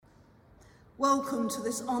Welcome to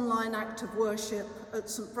this online act of worship at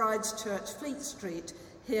St Bride's Church, Fleet Street,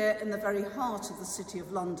 here in the very heart of the City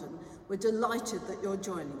of London. We're delighted that you're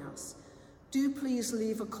joining us. Do please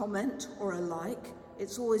leave a comment or a like.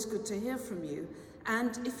 It's always good to hear from you.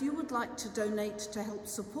 And if you would like to donate to help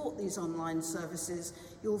support these online services,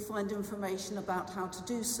 you'll find information about how to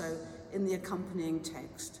do so in the accompanying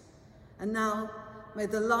text. And now, may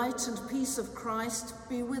the light and peace of Christ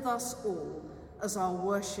be with us all as our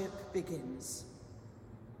worship begins.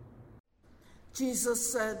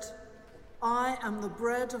 Jesus said, "I am the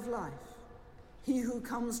bread of life. He who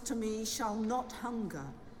comes to me shall not hunger,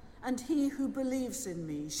 and he who believes in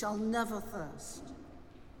me shall never thirst."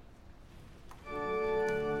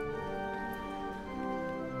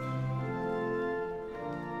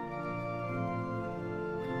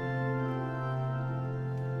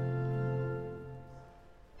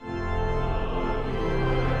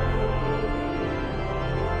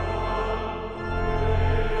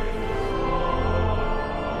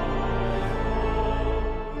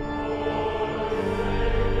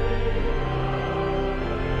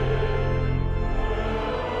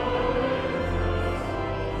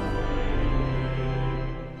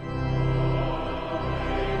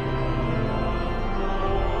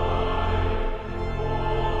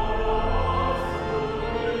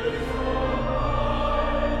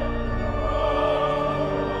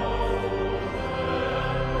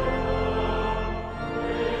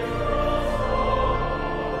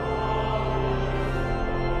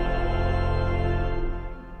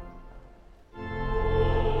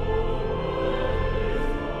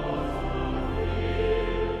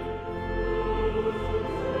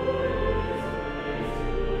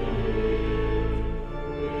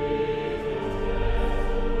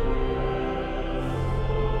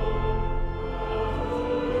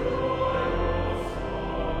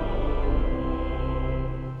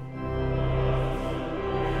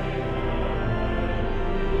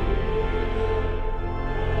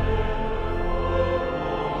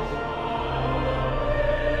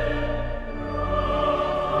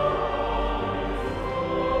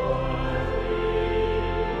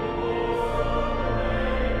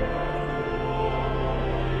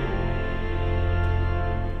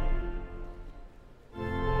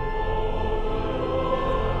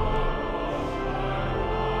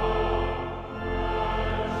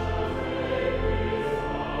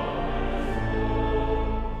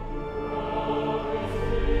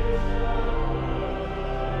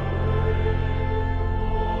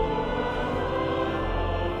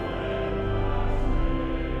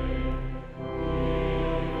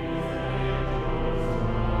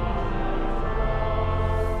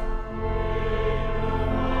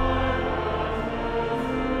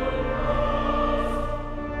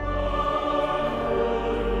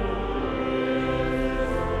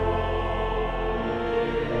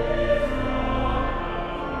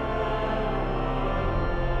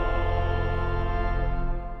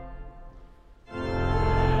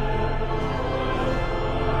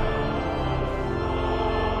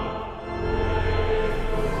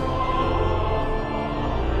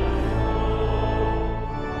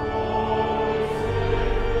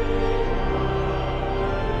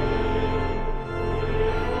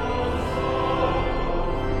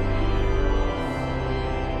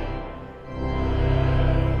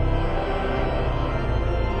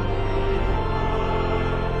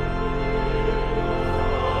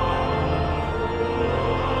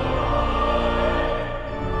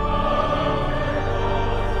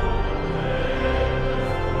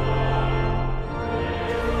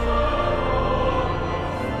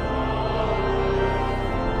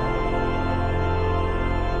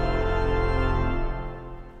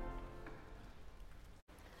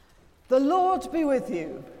 The Lord be with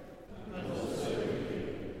you. And also with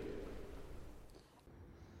you.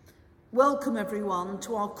 Welcome everyone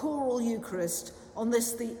to our choral Eucharist on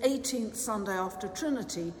this, the 18th Sunday after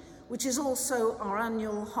Trinity, which is also our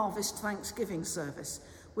annual Harvest Thanksgiving service.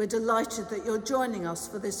 We're delighted that you're joining us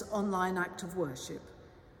for this online act of worship.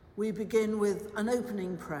 We begin with an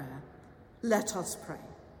opening prayer. Let us pray.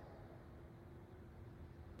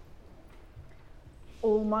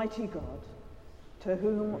 Almighty God, to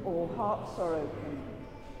whom all hearts are open,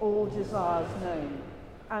 all desires known,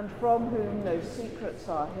 and from whom no secrets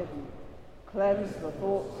are hidden, cleanse the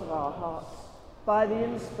thoughts of our hearts by the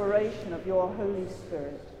inspiration of your Holy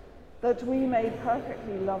Spirit, that we may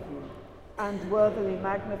perfectly love you and worthily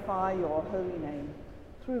magnify your holy name,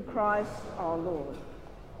 through Christ our Lord.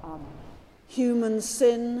 Amen. Human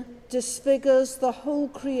sin disfigures the whole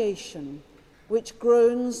creation, which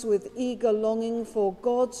groans with eager longing for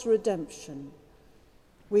God's redemption.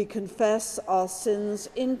 We confess our sins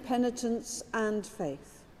in penitence and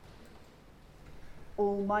faith.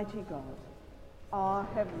 Almighty God, our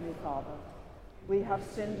Heavenly Father, we have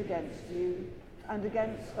sinned against you and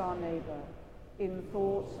against our neighbour in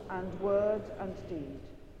thought and word and deed,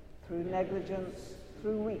 through negligence,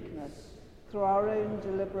 through weakness, through our own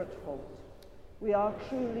deliberate fault. We are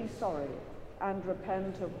truly sorry and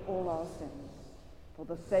repent of all our sins. For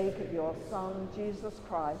the sake of your Son, Jesus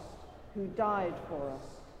Christ, who died for us,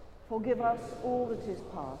 forgive us all that is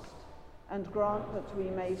past, and grant that we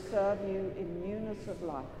may serve you in newness of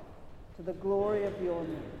life, to the glory of your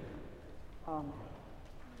name. Amen.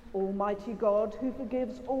 Almighty God, who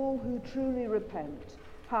forgives all who truly repent,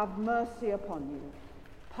 have mercy upon you,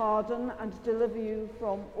 pardon and deliver you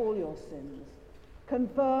from all your sins,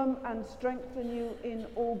 confirm and strengthen you in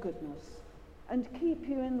all goodness, and keep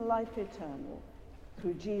you in life eternal,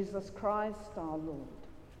 through Jesus Christ our Lord.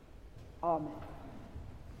 Amen.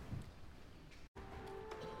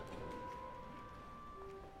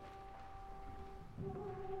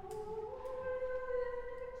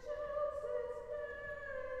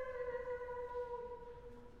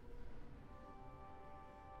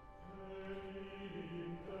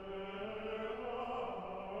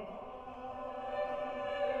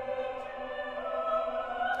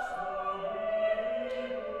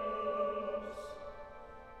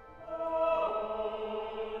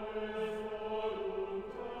 For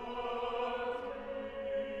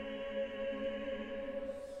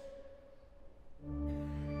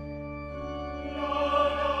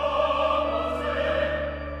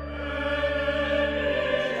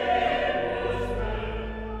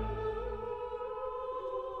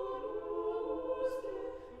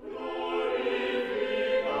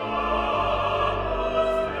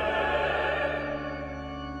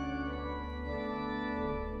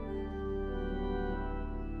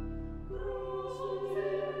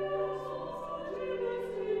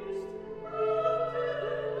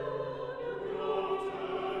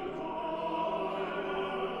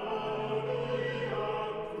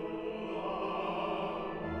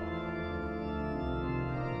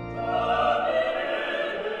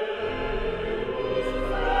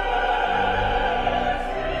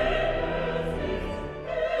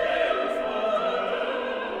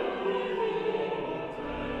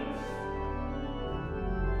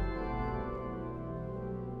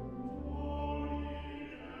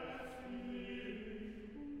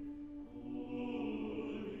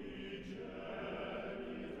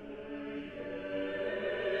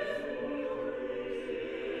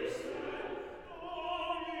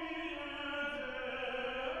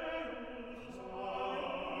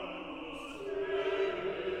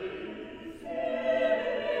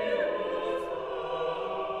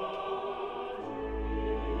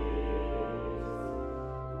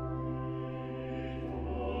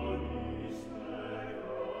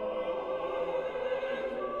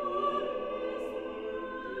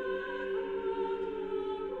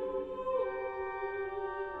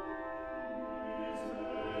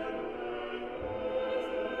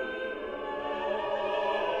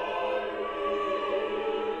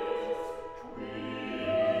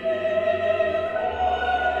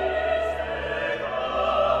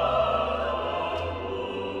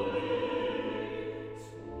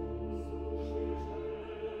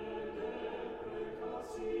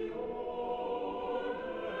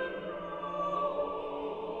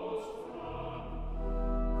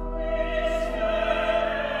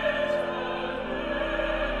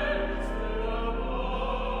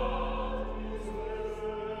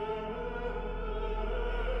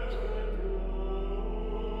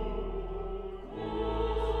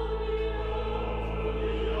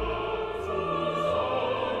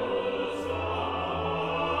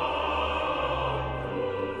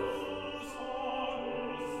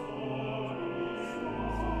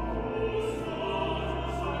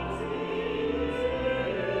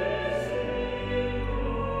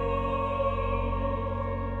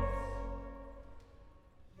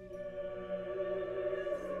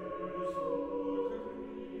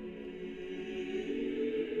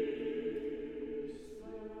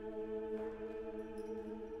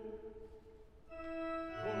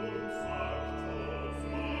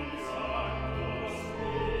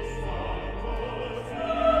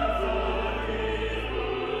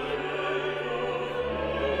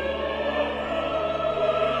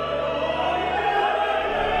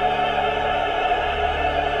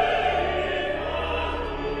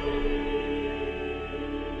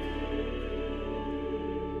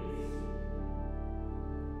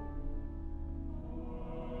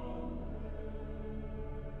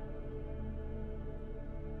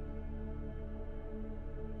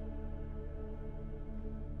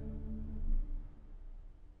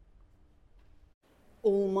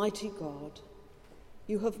Almighty God,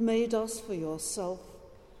 you have made us for yourself,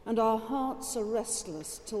 and our hearts are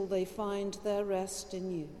restless till they find their rest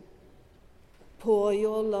in you. Pour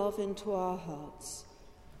your love into our hearts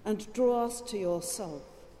and draw us to yourself,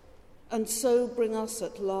 and so bring us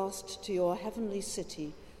at last to your heavenly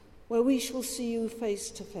city, where we shall see you face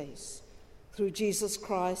to face, through Jesus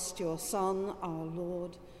Christ, your Son, our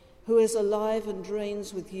Lord, who is alive and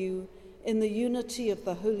reigns with you in the unity of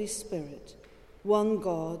the Holy Spirit, one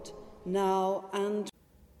God, now and...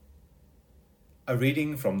 A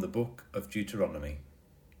reading from the book of Deuteronomy.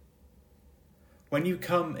 When you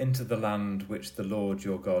come into the land which the Lord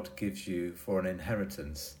your God gives you for an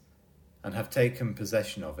inheritance, and have taken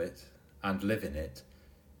possession of it, and live in it,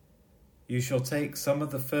 you shall take some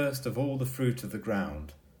of the first of all the fruit of the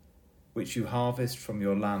ground, which you harvest from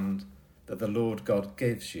your land that the Lord God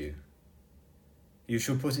gives you. You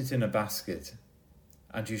shall put it in a basket,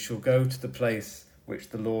 and you shall go to the place which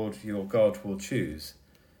the Lord your God will choose,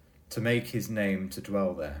 to make his name to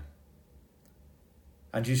dwell there.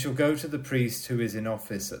 And you shall go to the priest who is in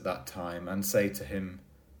office at that time, and say to him,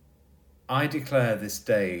 I declare this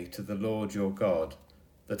day to the Lord your God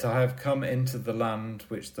that I have come into the land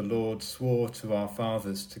which the Lord swore to our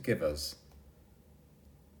fathers to give us.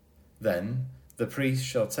 Then the priest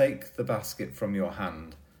shall take the basket from your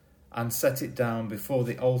hand, and set it down before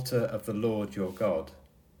the altar of the Lord your God.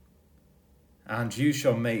 And you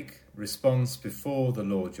shall make response before the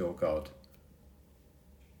Lord your God.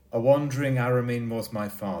 A wandering Aramean was my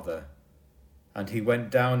father, and he went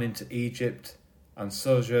down into Egypt and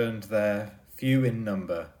sojourned there, few in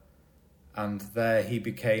number, and there he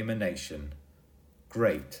became a nation,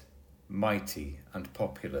 great, mighty, and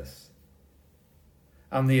populous.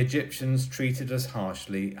 And the Egyptians treated us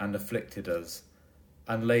harshly and afflicted us,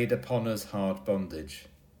 and laid upon us hard bondage.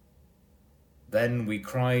 Then we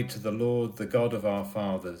cried to the Lord, the God of our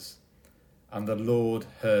fathers, and the Lord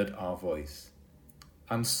heard our voice,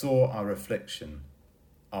 and saw our affliction,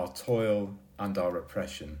 our toil, and our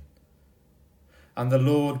oppression. And the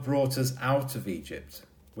Lord brought us out of Egypt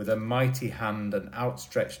with a mighty hand and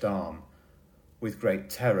outstretched arm, with great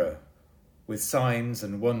terror, with signs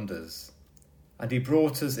and wonders. And he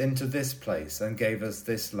brought us into this place and gave us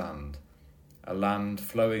this land, a land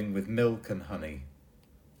flowing with milk and honey.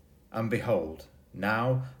 And behold,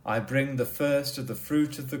 now I bring the first of the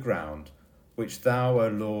fruit of the ground, which thou, O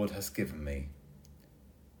Lord, hast given me.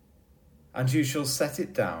 And you shall set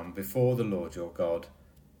it down before the Lord your God,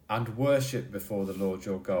 and worship before the Lord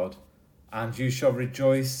your God, and you shall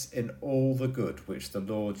rejoice in all the good which the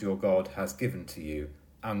Lord your God has given to you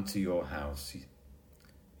and to your house,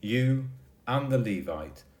 you and the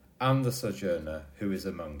Levite and the sojourner who is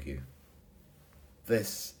among you.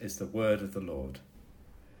 This is the word of the Lord.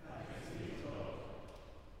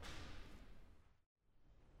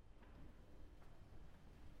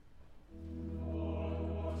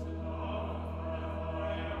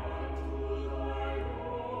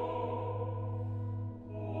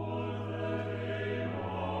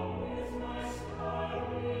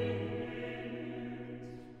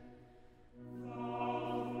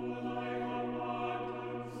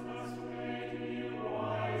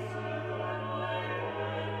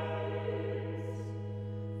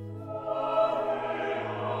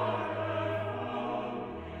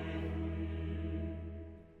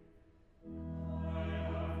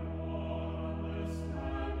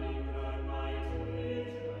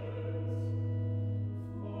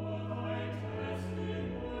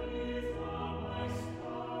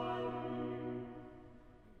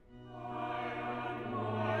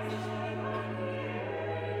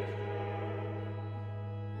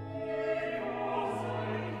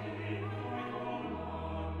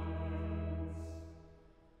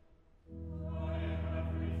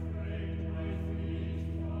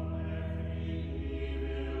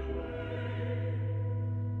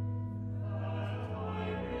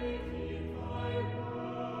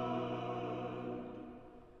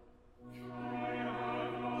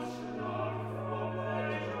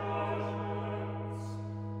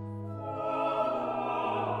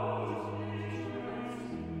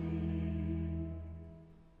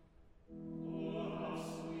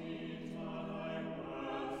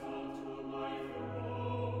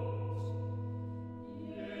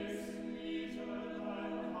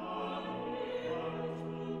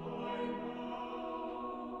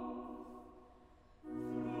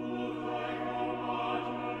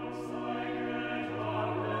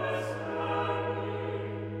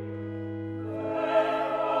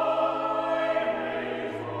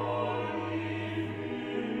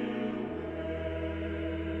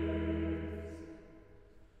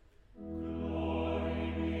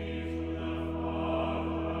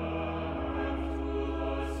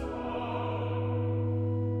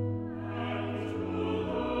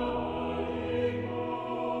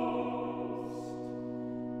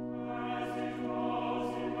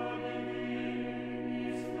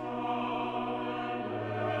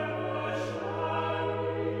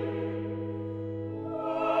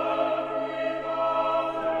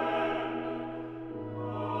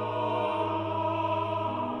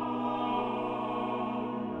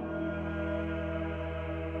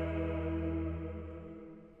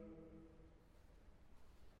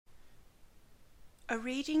 A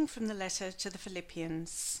reading from the letter to the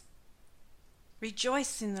Philippians.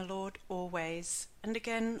 Rejoice in the Lord always, and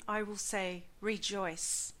again I will say,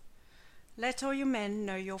 rejoice. Let all your men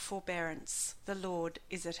know your forbearance. The Lord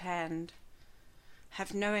is at hand.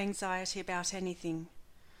 Have no anxiety about anything,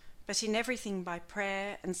 but in everything by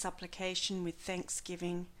prayer and supplication with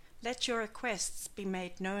thanksgiving, let your requests be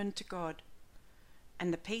made known to God.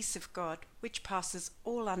 And the peace of God, which passes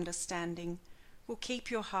all understanding, will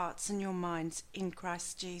keep your hearts and your minds in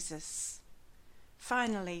Christ Jesus.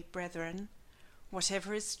 Finally, brethren,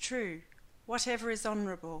 whatever is true, whatever is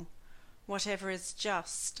honourable, whatever is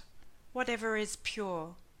just, whatever is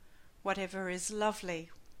pure, whatever is lovely,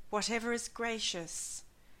 whatever is gracious,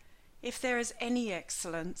 if there is any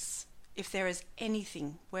excellence, if there is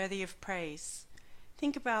anything worthy of praise,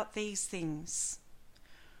 think about these things.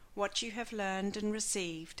 What you have learned and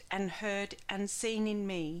received and heard and seen in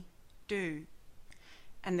me, do,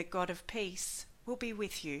 and the God of peace will be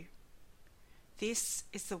with you. This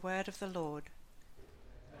is the word of the Lord.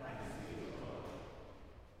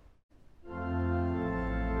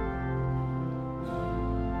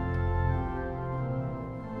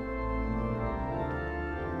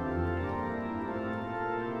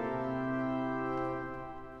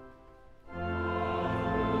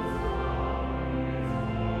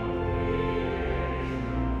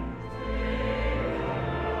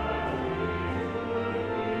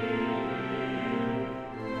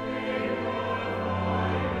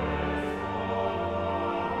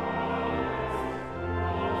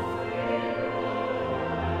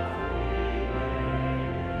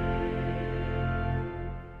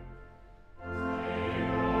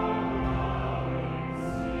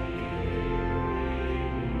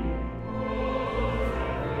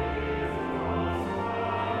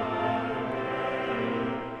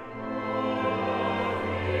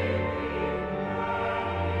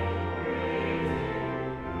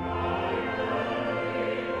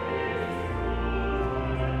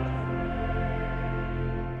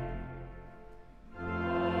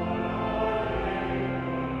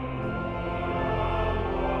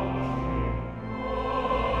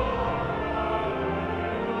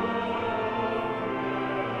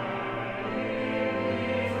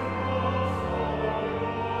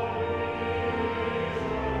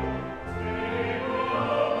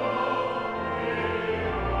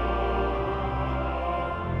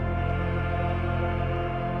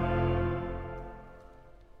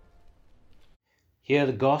 Hear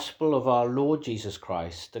the gospel of our Lord Jesus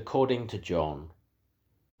Christ according to John.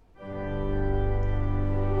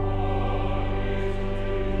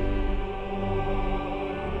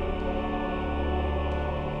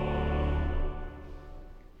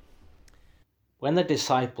 When the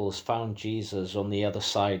disciples found Jesus on the other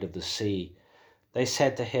side of the sea, they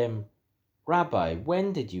said to him, "Rabbi,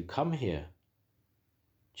 when did you come here?"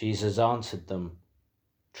 Jesus answered them,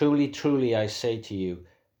 "Truly, truly, I say to you,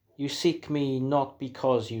 you seek me not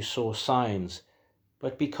because you saw signs,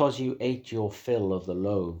 but because you ate your fill of the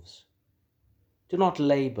loaves. Do not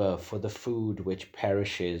labor for the food which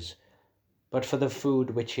perishes, but for the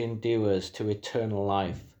food which endures to eternal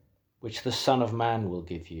life, which the Son of Man will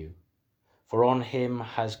give you. For on him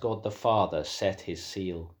has God the Father set his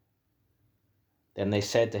seal." Then they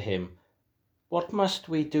said to him, "What must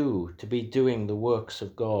we do to be doing the works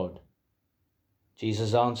of God?"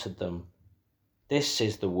 Jesus answered them, "This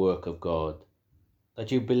is the work of God,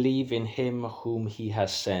 that you believe in him whom he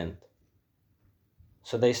has sent."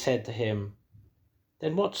 So they said to him,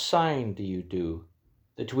 "Then what sign do you do,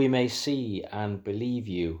 that we may see and believe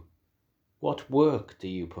you? What work do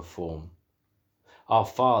you perform? Our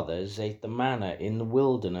fathers ate the manna in the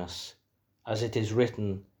wilderness, as it is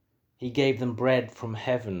written, He gave them bread from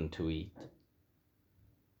heaven to eat."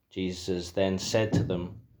 Jesus then said to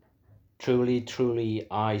them, "Truly, truly,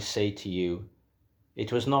 I say to you,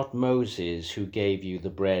 it was not Moses who gave you the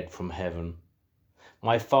bread from heaven.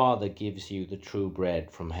 My Father gives you the true bread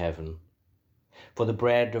from heaven. For the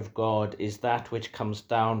bread of God is that which comes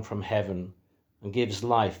down from heaven and gives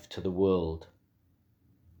life to the world."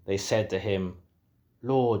 They said to him,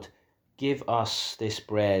 "Lord, give us this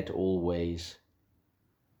bread always."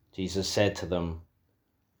 Jesus said to them,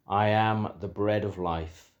 "I am the bread of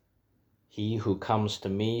life. He who comes to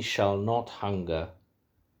me shall not hunger,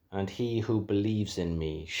 and he who believes in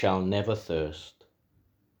me shall never thirst."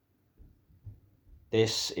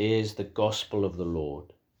 This is the gospel of the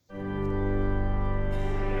Lord.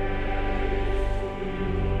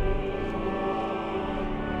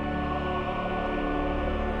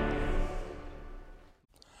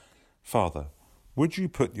 Father, would you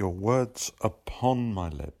put your words upon my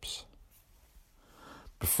lips?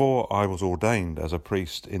 Before I was ordained as a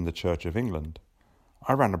priest in the Church of England,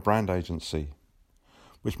 I ran a brand agency,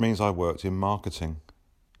 which means I worked in marketing.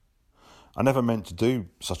 I never meant to do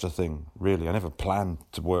such a thing, really. I never planned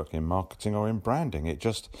to work in marketing or in branding. It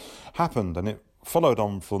just happened, and it followed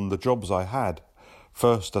on from the jobs I had,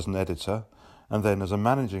 first as an editor and then as a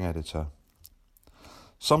managing editor.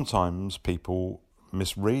 Sometimes people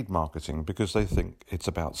misread marketing because they think it's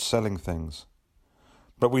about selling things.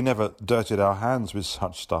 But we never dirtied our hands with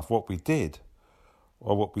such stuff. What we did,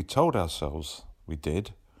 or what we told ourselves we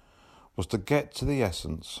did, was to get to the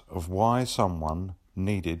essence of why someone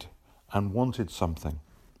needed and wanted something,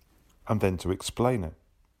 and then to explain it.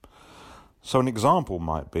 So an example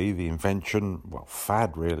might be the invention,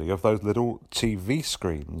 fad really, of those little TV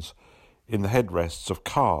screens in the headrests of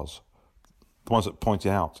cars, the ones that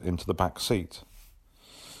pointed out into the back seat.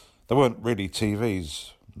 They weren't really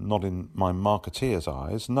TVs, not in my marketeer's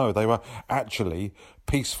eyes. No, they were actually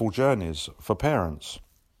peaceful journeys for parents.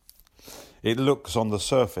 It looks on the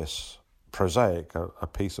surface prosaic, a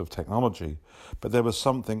piece of technology, but there was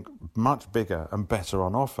something much bigger and better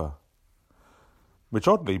on offer. Which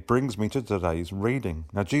oddly brings me to today's reading.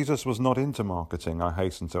 Now, Jesus was not into marketing, I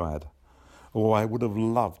hasten to add, although I would have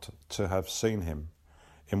loved to have seen him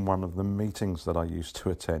in one of the meetings that I used to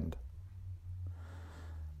attend.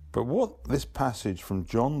 But what this passage from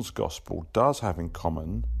John's Gospel does have in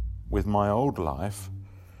common with my old life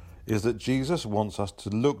is that Jesus wants us to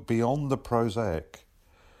look beyond the prosaic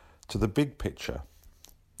to the big picture,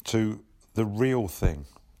 to the real thing,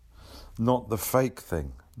 not the fake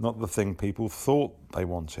thing, not the thing people thought they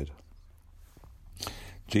wanted.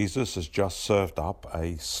 Jesus has just served up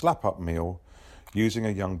a slap-up meal using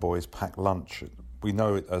a young boy's packed lunch. We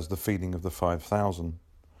know it as the feeding of the 5,000.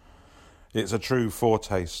 It's a true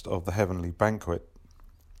foretaste of the heavenly banquet.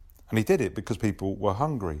 And he did it because people were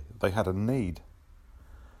hungry. They had a need.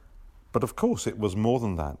 But of course it was more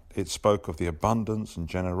than that. It spoke of the abundance and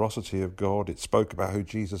generosity of God. It spoke about who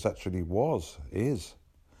Jesus actually is.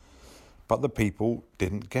 But the people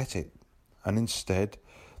didn't get it. And instead,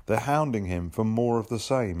 they're hounding him for more of the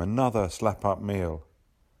same, another slap-up meal.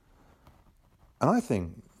 And I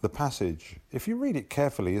think the passage, if you read it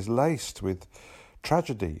carefully, is laced with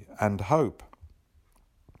tragedy and hope.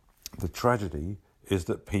 The tragedy is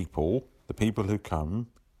that the people who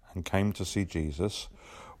came to see Jesus,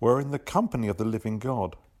 were in the company of the living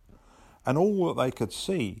God, and all that they could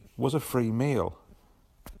see was a free meal.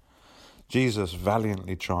 Jesus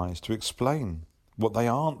valiantly tries to explain what they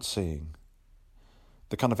aren't seeing,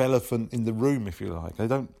 the kind of elephant in the room, if you like.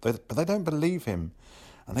 But they don't believe him,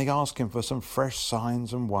 and they ask him for some fresh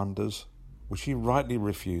signs and wonders, which he rightly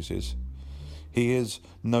refuses. He is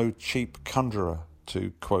no cheap conjurer,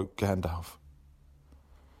 to quote Gandalf.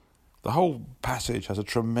 The whole passage has a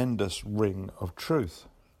tremendous ring of truth.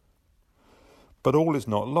 But all is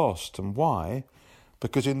not lost. And why?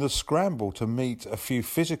 Because in the scramble to meet a few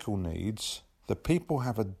physical needs, the people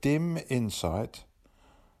have a dim insight,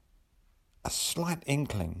 a slight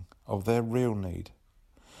inkling of their real need.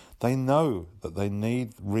 They know that they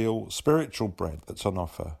need real spiritual bread that's on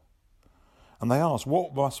offer. And they ask,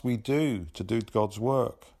 what must we do to do God's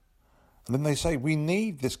work? And then they say, we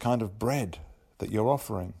need this kind of bread that you're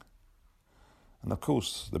offering. And of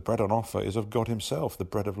course, the bread on offer is of God himself, the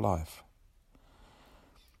bread of life.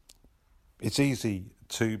 It's easy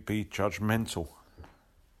to be judgmental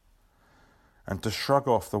and to shrug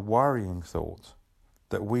off the worrying thought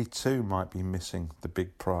that we too might be missing the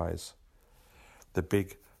big prize, the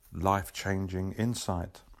big life-changing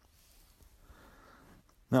insight.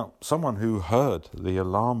 Now, someone who heard the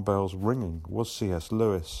alarm bells ringing was C.S.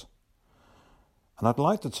 Lewis. And I'd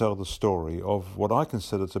like to tell the story of what I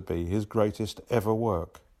consider to be his greatest ever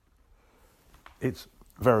work. It's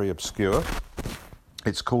very obscure.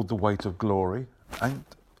 It's called The Weight of Glory, and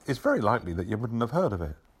it's very likely that you wouldn't have heard of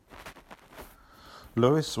it.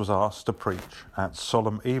 Lewis was asked to preach at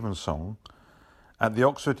solemn evensong at the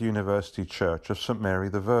Oxford University Church of St Mary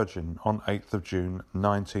the Virgin on 8th of June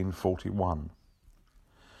 1941.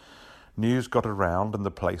 News got around and the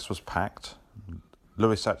place was packed.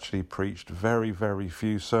 Lewis actually preached very, very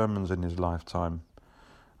few sermons in his lifetime.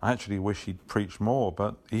 I actually wish he'd preached more,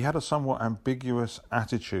 but he had a somewhat ambiguous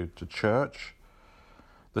attitude to church,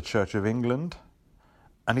 the Church of England,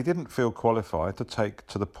 and he didn't feel qualified to take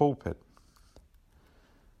to the pulpit.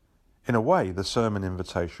 In a way, the sermon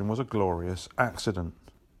invitation was a glorious accident.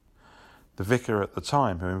 The vicar at the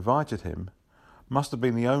time who invited him must have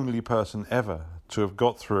been the only person ever to have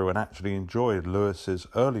got through and actually enjoyed Lewis's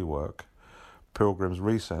early work, Pilgrim's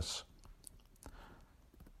Regress,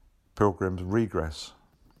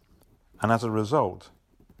 and as a result,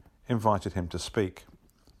 invited him to speak.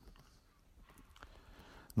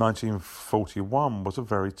 1941 was a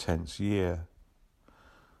very tense year.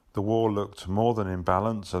 The war looked more than in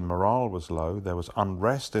balance and morale was low. There was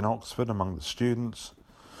unrest in Oxford among the students.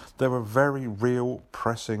 There were very real,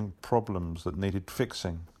 pressing problems that needed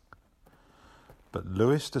fixing. But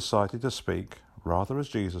Lewis decided to speak, rather as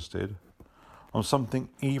Jesus did, on something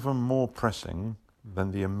even more pressing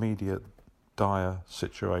than the immediate dire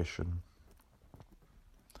situation.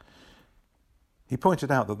 He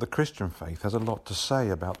pointed out that the Christian faith has a lot to say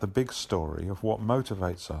about the big story of what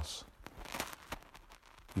motivates us.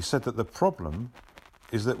 He said that the problem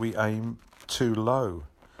is that we aim too low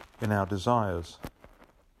in our desires.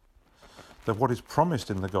 That what is promised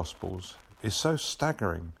in the Gospels is so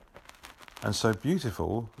staggering and so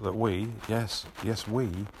beautiful that we, yes, we,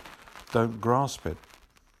 don't grasp it.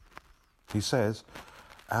 He says,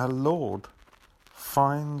 our Lord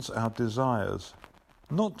finds our desires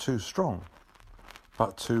not too strong,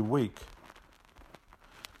 but too weak.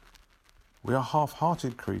 We are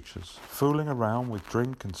half-hearted creatures, fooling around with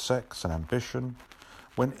drink and sex and ambition,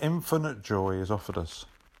 when infinite joy is offered us.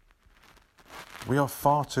 We are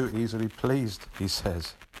far too easily pleased, he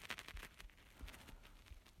says.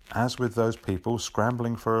 As with those people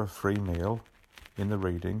scrambling for a free meal in the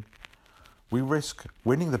reading, we risk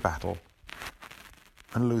winning the battle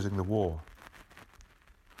and losing the war.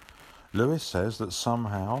 Lewis says that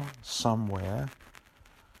somehow, somewhere,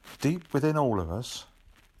 deep within all of us,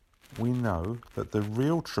 we know that the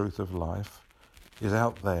real truth of life is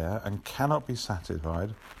out there and cannot be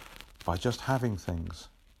satisfied by just having things.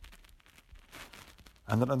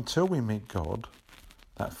 And that until we meet God,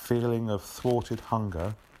 that feeling of thwarted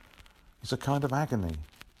hunger is a kind of agony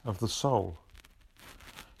of the soul.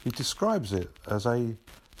 He describes it as a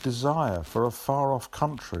desire for a far-off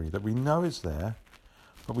country that we know is there,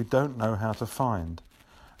 but we don't know how to find.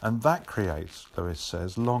 And that creates, Lewis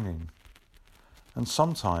says, longing, and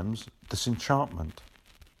sometimes disenchantment.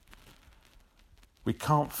 We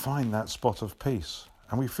can't find that spot of peace,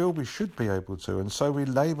 and we feel we should be able to, and so we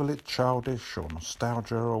label it childish or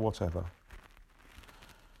nostalgia or whatever.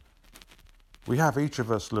 We have, each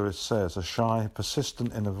of us, Lewis says, a shy,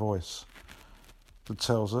 persistent inner voice that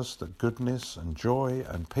tells us that goodness and joy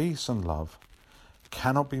and peace and love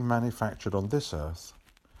cannot be manufactured on this earth,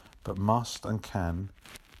 but must and can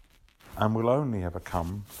and will only ever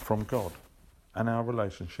come from God and our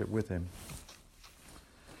relationship with him.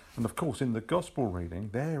 And of course, in the gospel reading,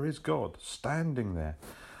 there is God standing there,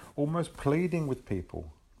 almost pleading with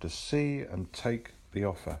people to see and take the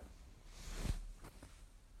offer.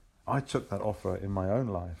 I took that offer in my own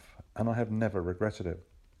life, and I have never regretted it.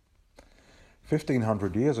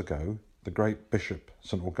 1500 years ago, the great Bishop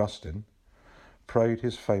St. Augustine prayed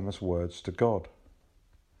his famous words to God.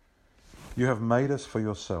 You have made us for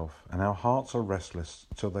yourself, and our hearts are restless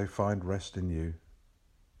till they find rest in you.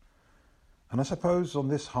 And I suppose on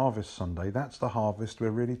this Harvest Sunday, that's the harvest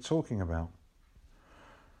we're really talking about.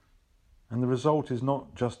 And the result is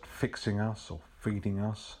not just fixing us or feeding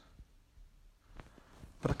us,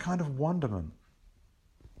 but a kind of wonderment.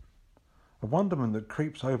 A wonderment that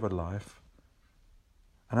creeps over life,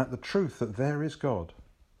 and at the truth that there is God,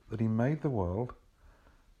 that he made the world,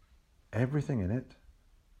 everything in it,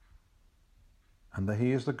 and that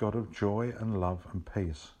he is the God of joy and love and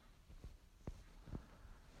peace.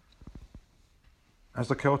 As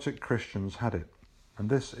the Celtic Christians had it, and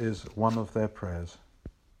this is one of their prayers: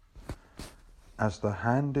 as the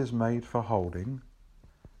hand is made for holding,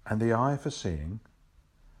 and the eye for seeing,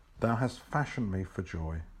 thou hast fashioned me for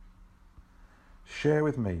joy. Share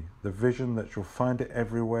with me the vision that shall find it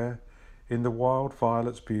everywhere, in the wild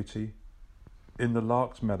violet's beauty, in the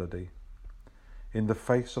lark's melody, in the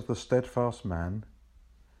face of the steadfast man,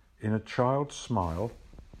 in a child's smile,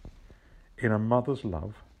 in a mother's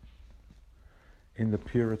love, in the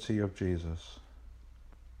purity of Jesus.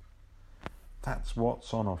 That's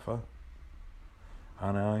what's on offer,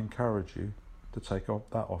 and I encourage you to take up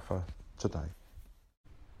that offer today.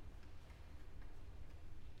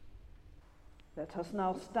 Let us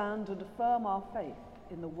now stand and affirm our faith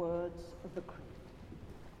in the words of the Creed.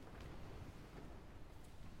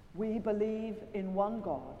 We believe in one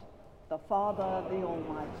God, the Father, the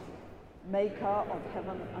Almighty, maker of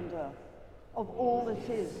heaven and earth, of all that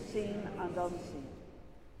is seen and unseen.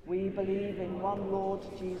 We believe in one Lord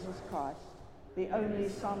Jesus Christ, the only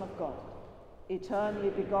Son of God, eternally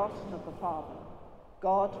begotten of the Father,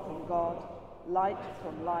 God from God, light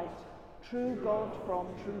from light, true God from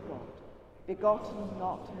true God, begotten,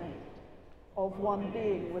 not made, of one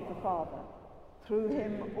being with the Father. Through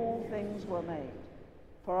him all things were made.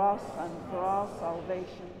 For us and for our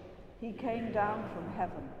salvation, he came down from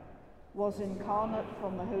heaven, was incarnate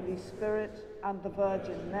from the Holy Spirit and the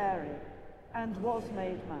Virgin Mary, and was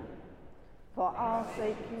made man. For our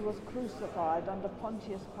sake he was crucified under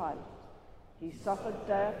Pontius Pilate. He suffered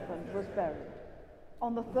death and was buried.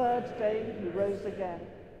 On the third day he rose again,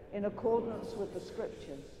 in accordance with the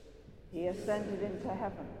Scriptures. He ascended into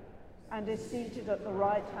heaven, and is seated at the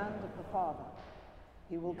right hand of the Father.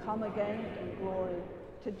 He will come again in glory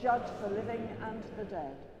to judge the living and the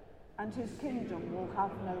dead, and his kingdom will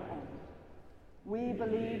have no end. We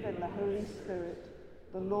believe in the Holy Spirit,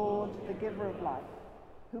 the Lord, the giver of life,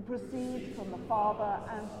 who proceeds from the Father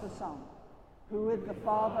and the Son, who with the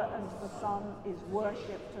Father and the Son is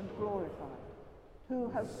worshipped and glorified, who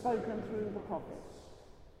has spoken through the prophets.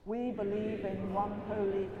 We believe in one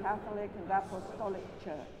holy, Catholic and Apostolic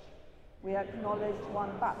Church. We acknowledge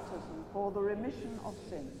one baptism for the remission of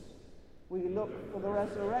sins. We look for the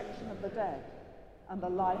resurrection of the dead and the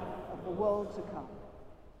life of the world to come.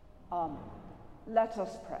 Amen. Let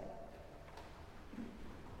us pray.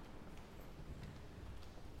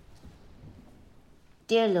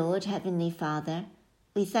 Dear Lord, Heavenly Father,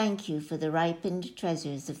 we thank you for the ripened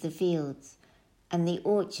treasures of the fields and the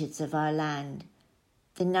orchards of our land,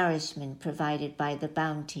 the nourishment provided by the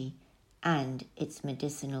bounty and its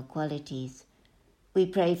medicinal qualities. We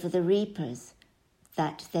pray for the reapers,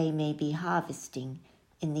 that they may be harvesting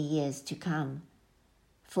in the years to come,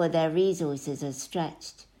 for their resources are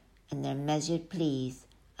stretched and their measured pleas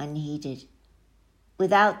unheeded.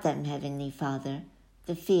 Without them, Heavenly Father,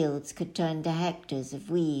 the fields could turn to hectares of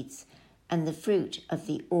weeds, and the fruit of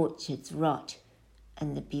the orchards rot,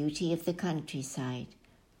 and the beauty of the countryside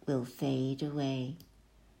will fade away.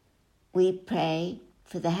 We pray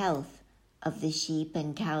for the health of the sheep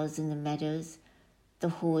and cows in the meadows, the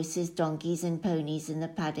horses, donkeys and ponies in the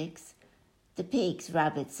paddocks, the pigs,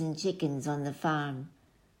 rabbits and chickens on the farm.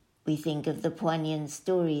 We think of the poignant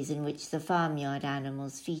stories in which the farmyard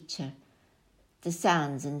animals feature, the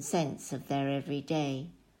sounds and scents of their everyday.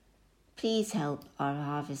 Please help our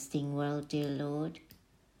harvesting world, dear Lord.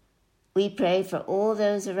 We pray for all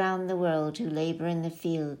those around the world who labor in the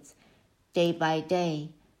fields day by day,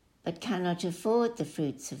 but cannot afford the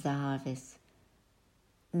fruits of the harvest.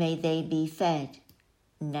 May they be fed,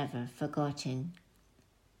 never forgotten.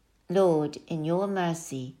 Lord, in your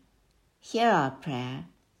mercy, hear our prayer.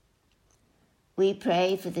 We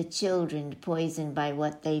pray for the children poisoned by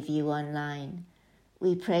what they view online.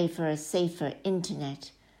 We pray for a safer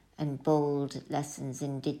internet and bold lessons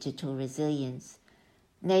in digital resilience.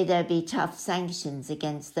 May there be tough sanctions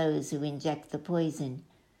against those who inject the poison.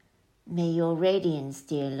 May your radiance,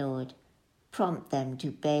 dear Lord, prompt them to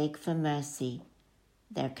beg for mercy.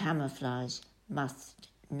 Their camouflage must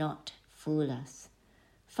not fool us.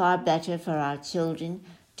 Far better for our children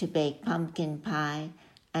to bake pumpkin pie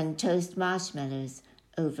and toast marshmallows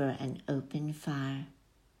over an open fire.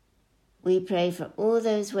 We pray for all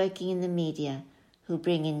those working in the media who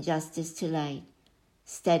bring injustice to light,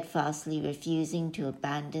 steadfastly refusing to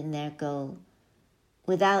abandon their goal.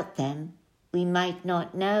 Without them, we might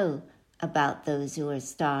not know about those who are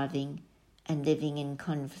starving and living in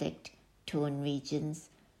conflict-torn regions,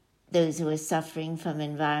 those who are suffering from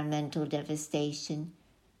environmental devastation,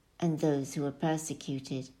 and those who are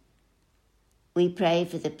persecuted. We pray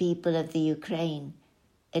for the people of the Ukraine,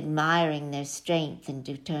 admiring their strength and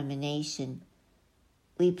determination.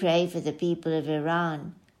 We pray for the people of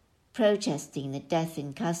Iran, protesting the death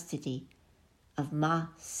in custody of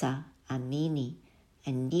Mahsa Amini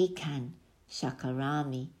and Nikan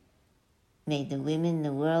Shakarami. May the women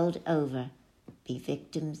the world over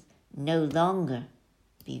no longer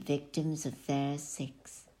be victims of their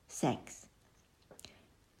sex.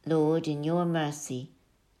 Lord, in your mercy,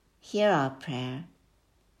 hear our prayer.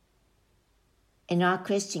 In our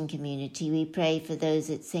Christian community, we pray for those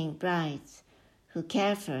at St. Bride's who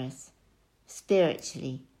care for us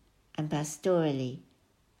spiritually and pastorally,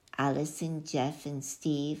 Alison, Jeff and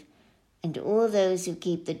Steve, and all those who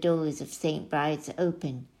keep the doors of St. Bride's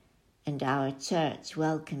open and our church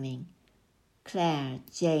welcoming, Claire,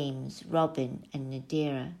 James, Robin and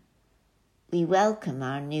Nadira. We welcome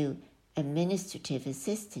our new administrative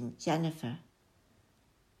assistant, Jennifer.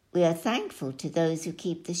 We are thankful to those who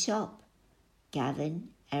keep the shop, Gavin,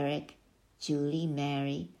 Eric, Julie,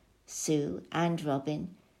 Mary, Sue and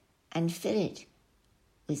Robin, and fill it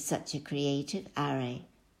with such a creative array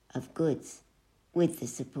of goods with the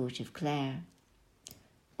support of Claire.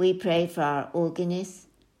 We pray for our organist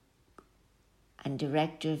and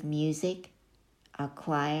director of music, our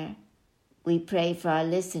choir. We pray for our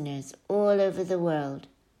listeners all over the world.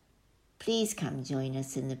 Please come join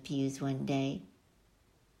us in the pews one day.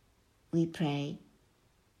 We pray,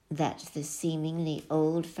 that the seemingly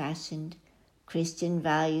old-fashioned Christian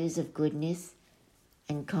values of goodness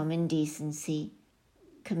and common decency,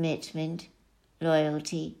 commitment,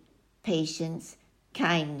 loyalty, patience,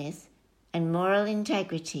 kindness, and moral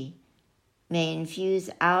integrity may infuse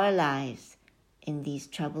our lives in these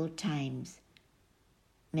troubled times.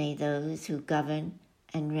 May those who govern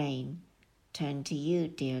and reign turn to you,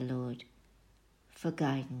 dear Lord, for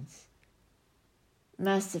guidance.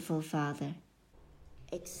 Merciful Father,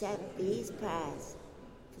 accept these prayers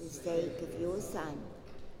for the sake of your Son,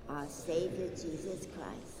 our Saviour Jesus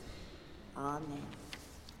Christ. Amen.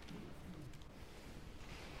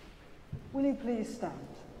 Will you please stand?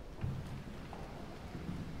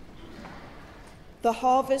 The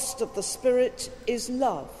harvest of the Spirit is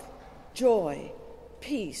love, joy,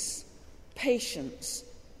 peace, patience,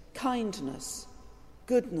 kindness,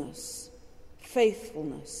 goodness,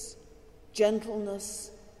 faithfulness,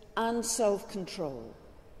 gentleness, and self-control.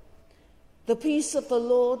 The peace of the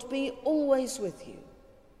Lord be always with you.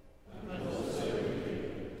 And also with you.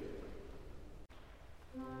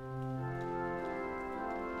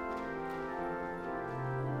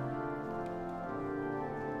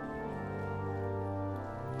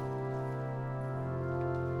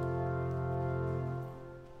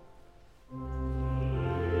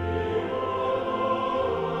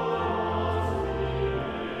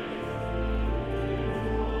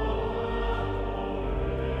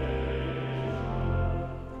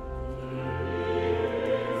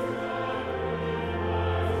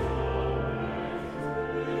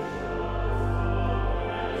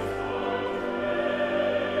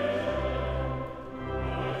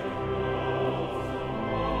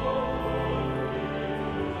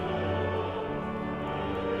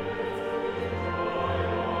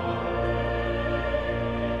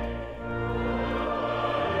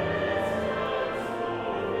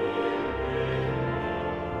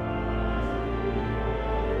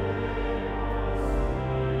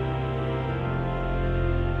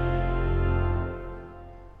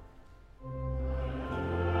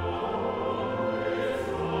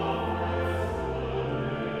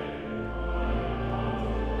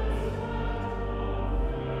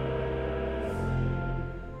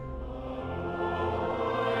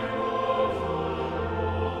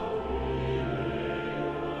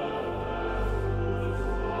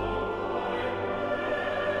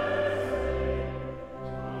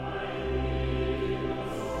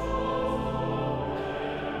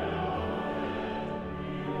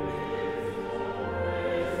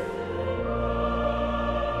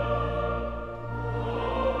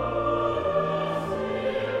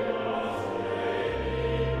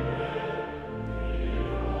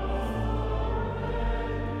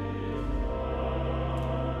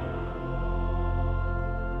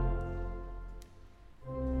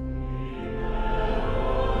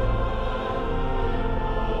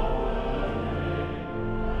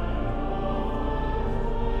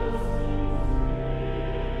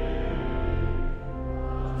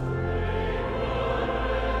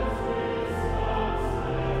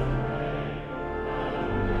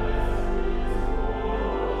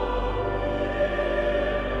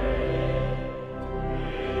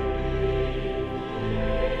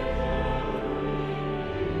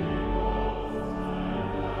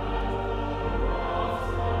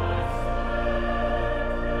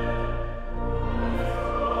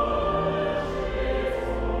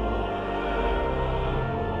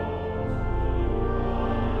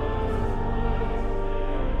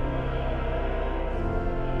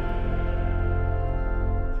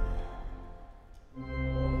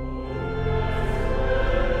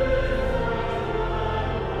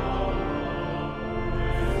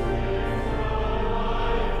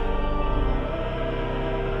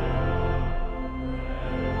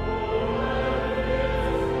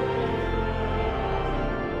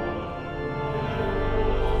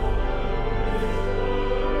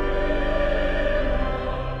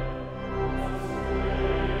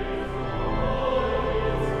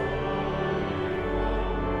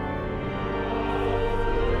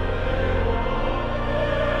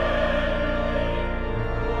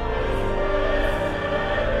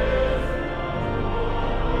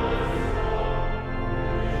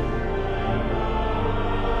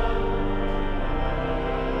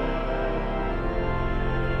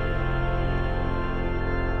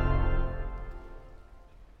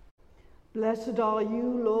 Blessed are you,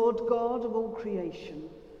 Lord God of all creation.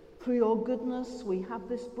 Through your goodness we have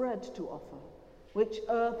this bread to offer, which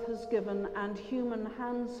earth has given and human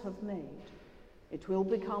hands have made. It will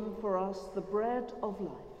become for us the bread of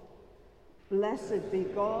life. Blessed be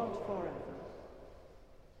God forever.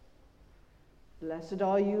 Blessed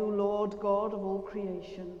are you, Lord God of all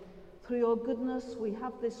creation. Through your goodness we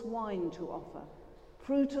have this wine to offer,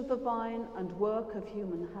 fruit of the vine and work of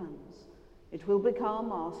human hands. It will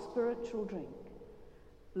become our spiritual drink.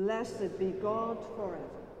 Blessed be God forever.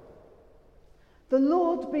 The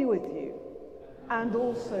Lord be with you, and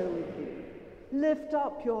also with you. Lift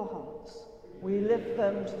up your hearts. We lift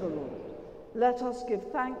them to the Lord. Let us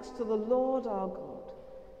give thanks to the Lord our God.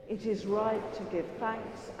 It is right to give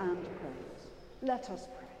thanks and praise. Let us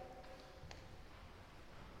pray.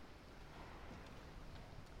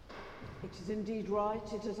 It is indeed right,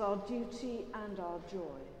 it is our duty and our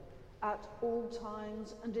joy, at all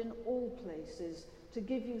times and in all places, to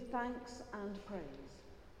give you thanks and praise.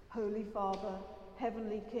 Holy Father,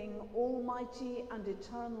 Heavenly King, Almighty and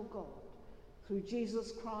Eternal God, through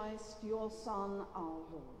Jesus Christ, your Son, our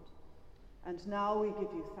Lord. And now we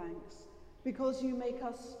give you thanks, because you make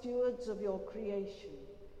us stewards of your creation,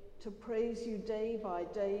 to praise you day by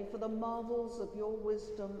day for the marvels of your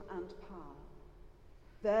wisdom and power.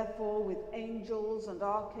 Therefore, with angels and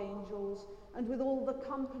archangels, and with all the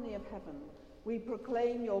company of heaven, we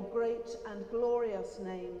proclaim your great and glorious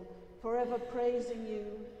name, forever praising you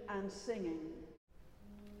and singing.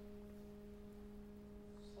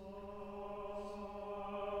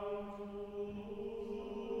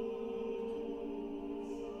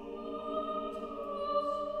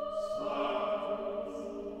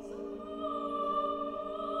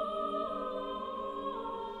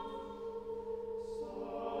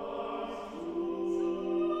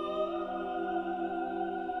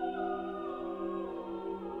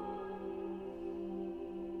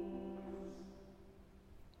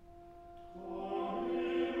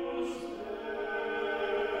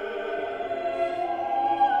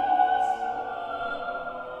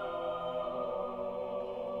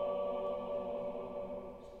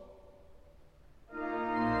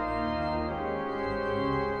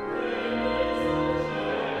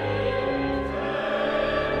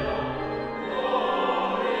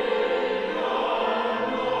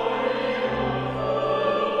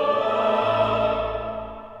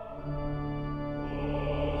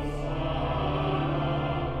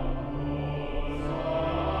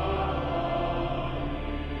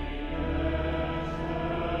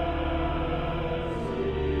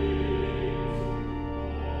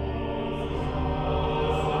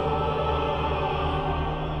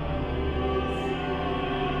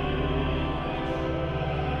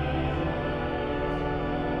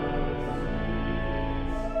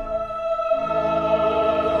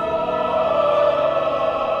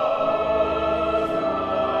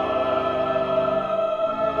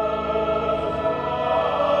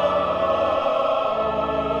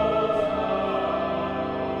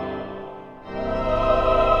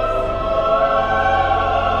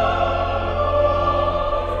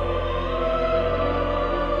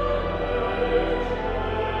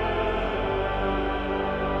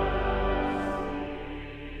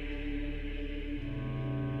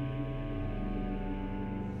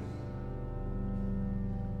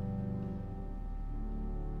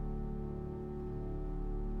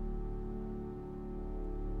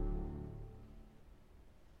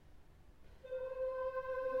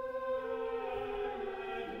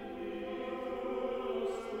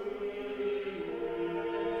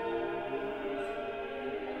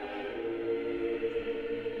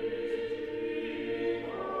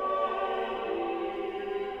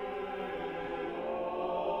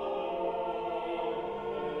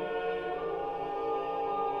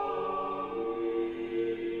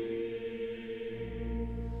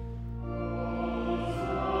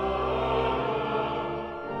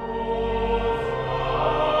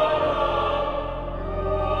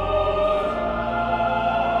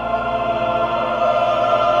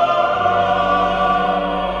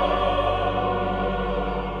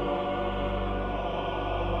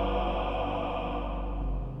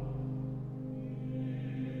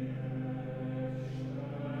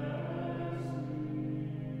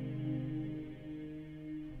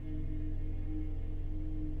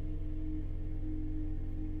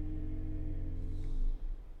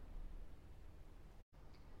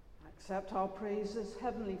 Accept our praises,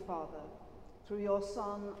 Heavenly Father, through your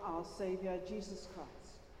Son, our Saviour, Jesus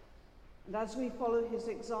Christ. And as we follow his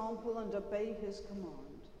example and obey his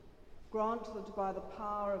command, grant that by the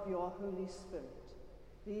power of your Holy Spirit,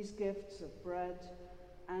 these gifts of bread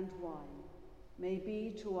and wine may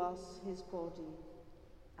be to us his body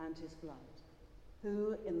and his blood,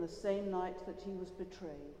 who, in the same night that he was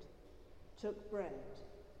betrayed, took bread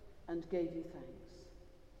and gave you thanks.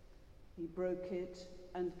 He broke it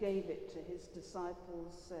and gave it to his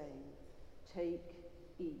disciples, saying, "Take,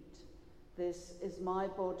 eat. This is my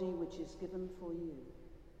body which is given for you.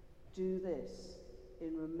 Do this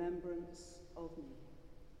in remembrance of me.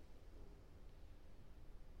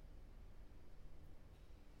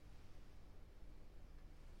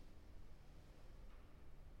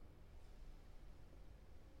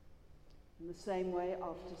 In the same way,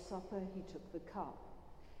 after supper, he took the cup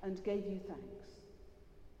and gave you thanks.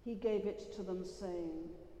 He gave it to them, saying,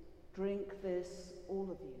 "Drink this, all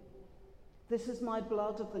of you. This is my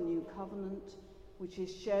blood of the new covenant, which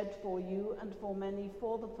is shed for you and for many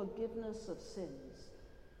for the forgiveness of sins.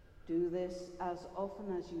 Do this as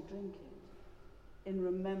often as you drink it, in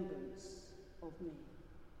remembrance of me."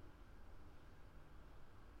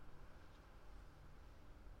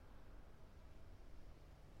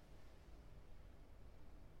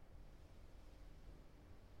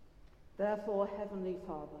 Therefore, Heavenly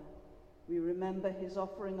Father, we remember his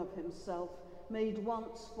offering of himself made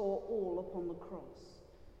once for all upon the cross.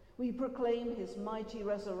 We proclaim his mighty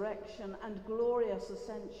resurrection and glorious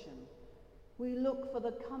ascension. We look for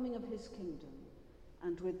the coming of his kingdom,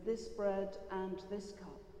 and with this bread and this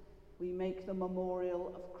cup, we make the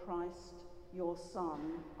memorial of Christ, your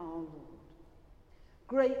Son, our Lord.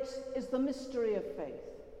 Great is the mystery of faith.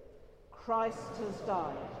 Christ has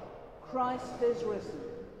died. Christ is risen.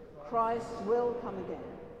 Christ will come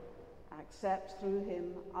again. Accept through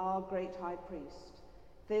him, our great high priest,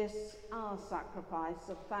 this our sacrifice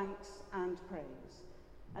of thanks and praise.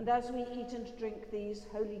 And as we eat and drink these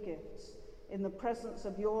holy gifts in the presence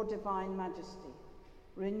of your divine majesty,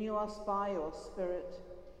 renew us by your Spirit,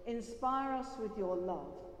 inspire us with your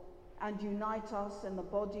love, and unite us in the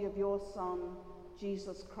body of your Son,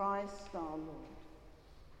 Jesus Christ our Lord.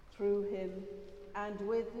 Through him, and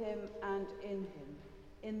with him, and in him,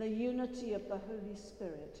 in the unity of the Holy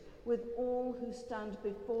Spirit, with all who stand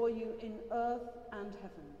before you in earth and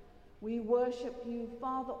heaven, we worship you,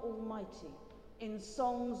 Father Almighty, in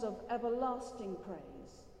songs of everlasting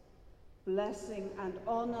praise. Blessing and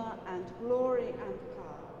honor and glory and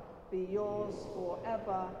power be yours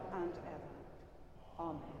forever and ever.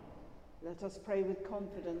 Amen. Let us pray with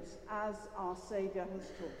confidence as our Saviour has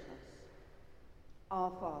taught us.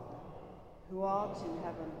 Our Father, who art in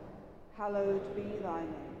heaven, hallowed be thy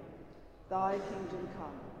name. Thy kingdom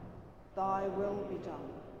come, thy will be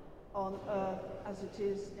done, on earth as it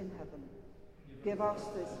is in heaven. Give us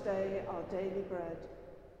this day our daily bread,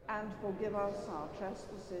 and forgive us our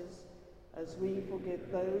trespasses, as we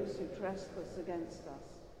forgive those who trespass against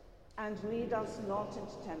us. And lead us not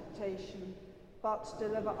into temptation, but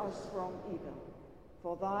deliver us from evil.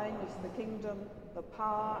 For thine is the kingdom, the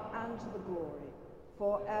power, and the glory,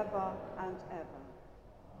 forever and ever.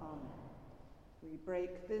 Amen. We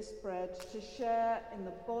break this bread to share in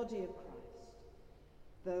the body of Christ.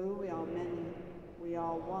 Though we are many, we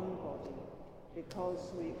are one body,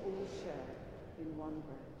 because we all share in one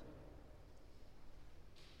bread.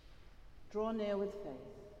 Draw near with faith.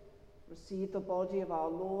 Receive the body of our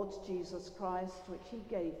Lord Jesus Christ, which he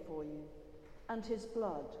gave for you, and his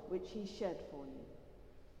blood, which he shed for you.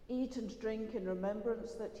 Eat and drink in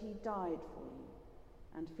remembrance that he died for you,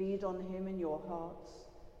 and feed on him in your hearts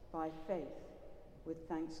by faith with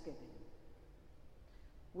thanksgiving.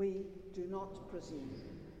 We do not presume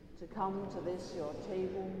to come to this your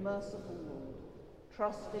table, merciful Lord,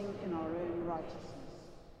 trusting in our own righteousness,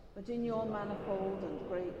 but in your manifold and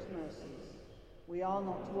great mercies. We are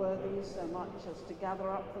not worthy so much as to gather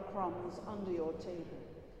up the crumbs under your table,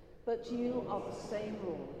 but you are the same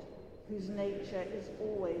Lord, whose nature is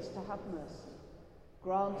always to have mercy.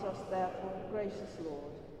 Grant us therefore, gracious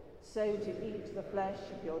Lord, so to eat the flesh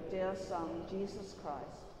of your dear Son, Jesus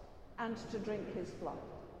Christ, and to drink his blood,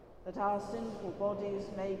 that our sinful bodies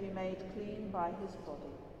may be made clean by his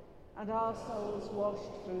body, and our souls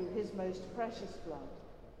washed through his most precious blood,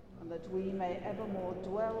 and that we may evermore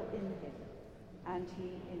dwell in him, and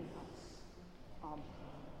he in us. Amen.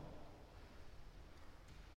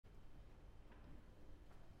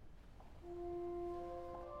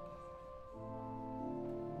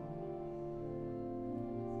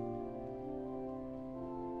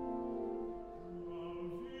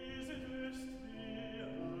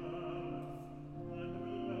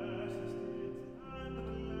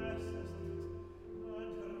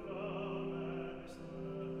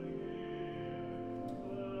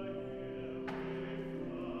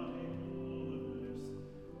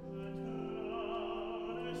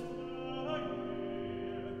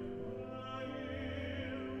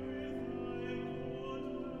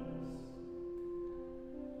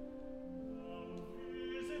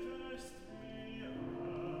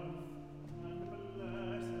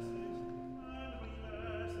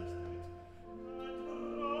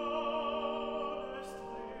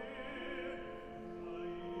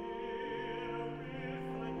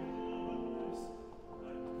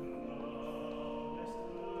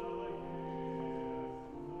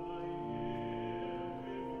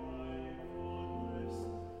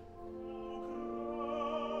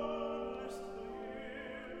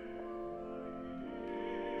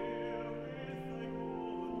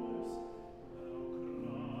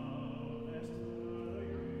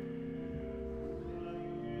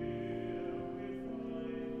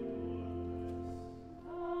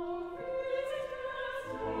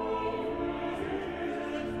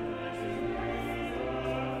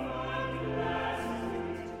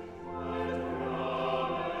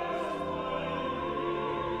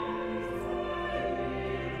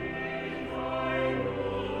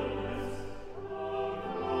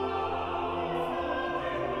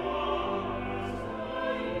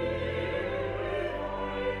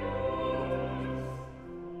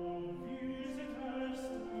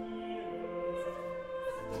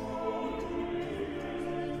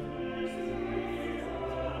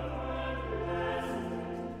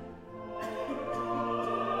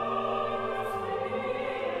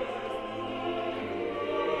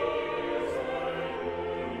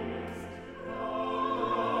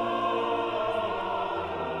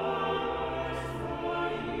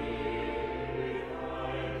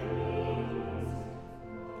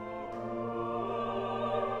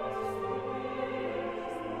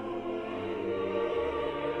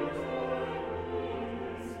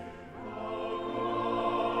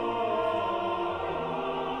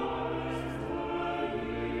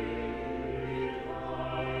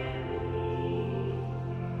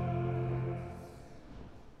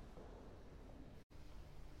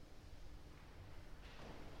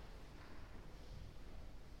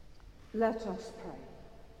 Let us pray.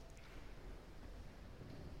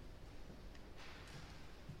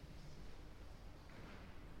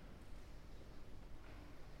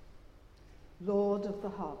 Lord of the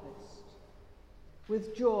harvest,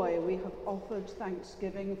 with joy we have offered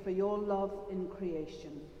thanksgiving for your love in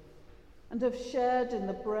creation, and have shared in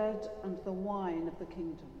the bread and the wine of the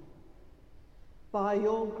kingdom. By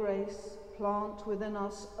your grace, plant within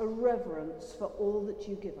us a reverence for all that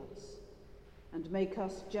you give us, and make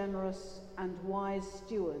us generous and wise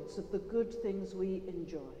stewards of the good things we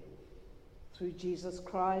enjoy. Through Jesus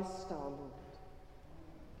Christ our Lord.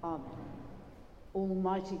 Amen.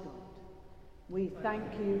 Almighty God, we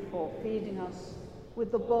thank you for feeding us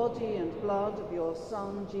with the body and blood of your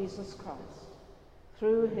Son, Jesus Christ.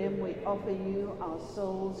 Through him we offer you our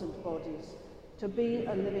souls and bodies to be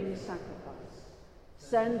a living sacrifice.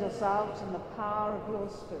 Send us out in the power of your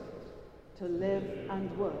Spirit to live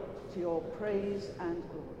and work to your praise and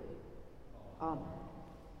glory. Amen.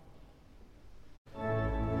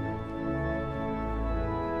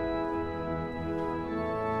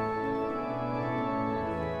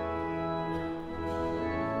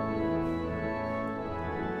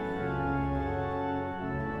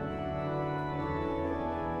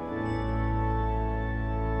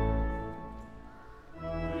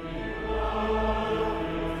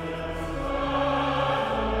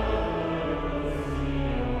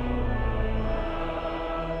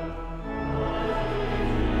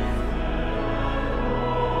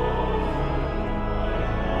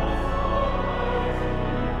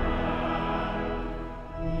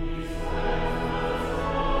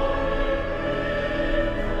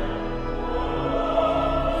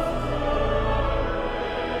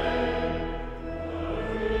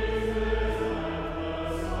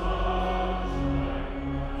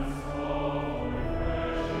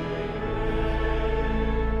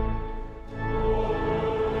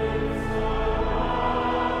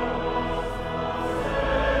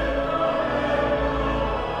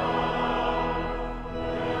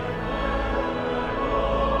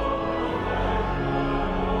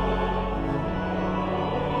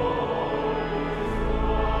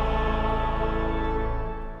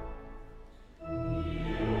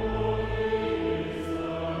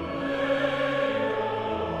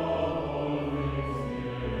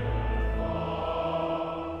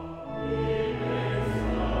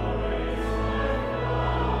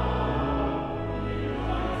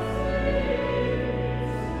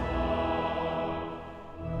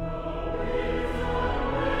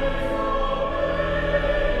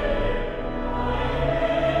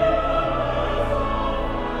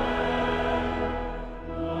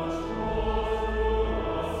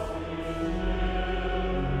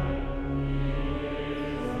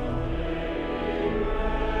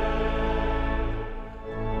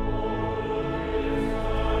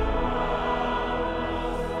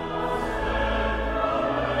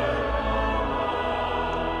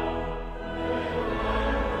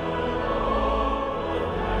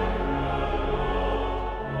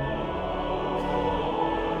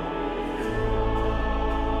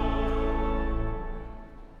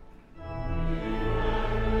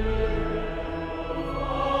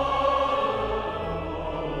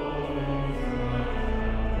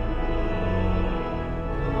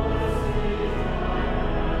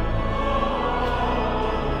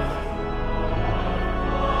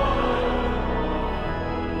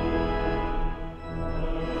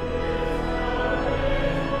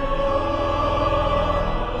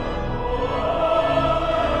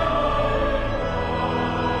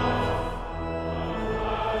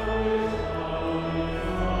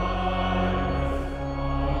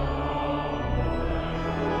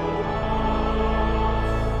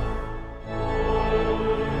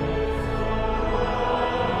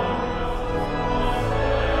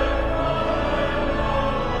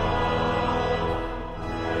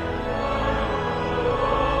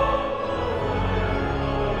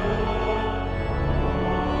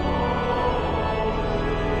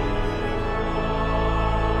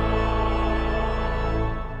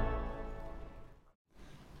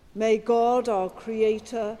 May God, our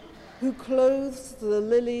Creator, who clothes the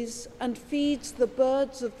lilies and feeds the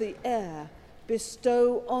birds of the air,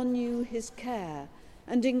 bestow on you his care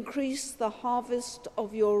and increase the harvest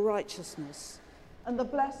of your righteousness. And the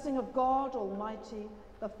blessing of God Almighty,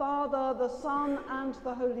 the Father, the Son, and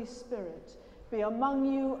the Holy Spirit be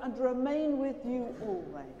among you and remain with you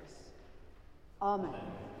always. Amen.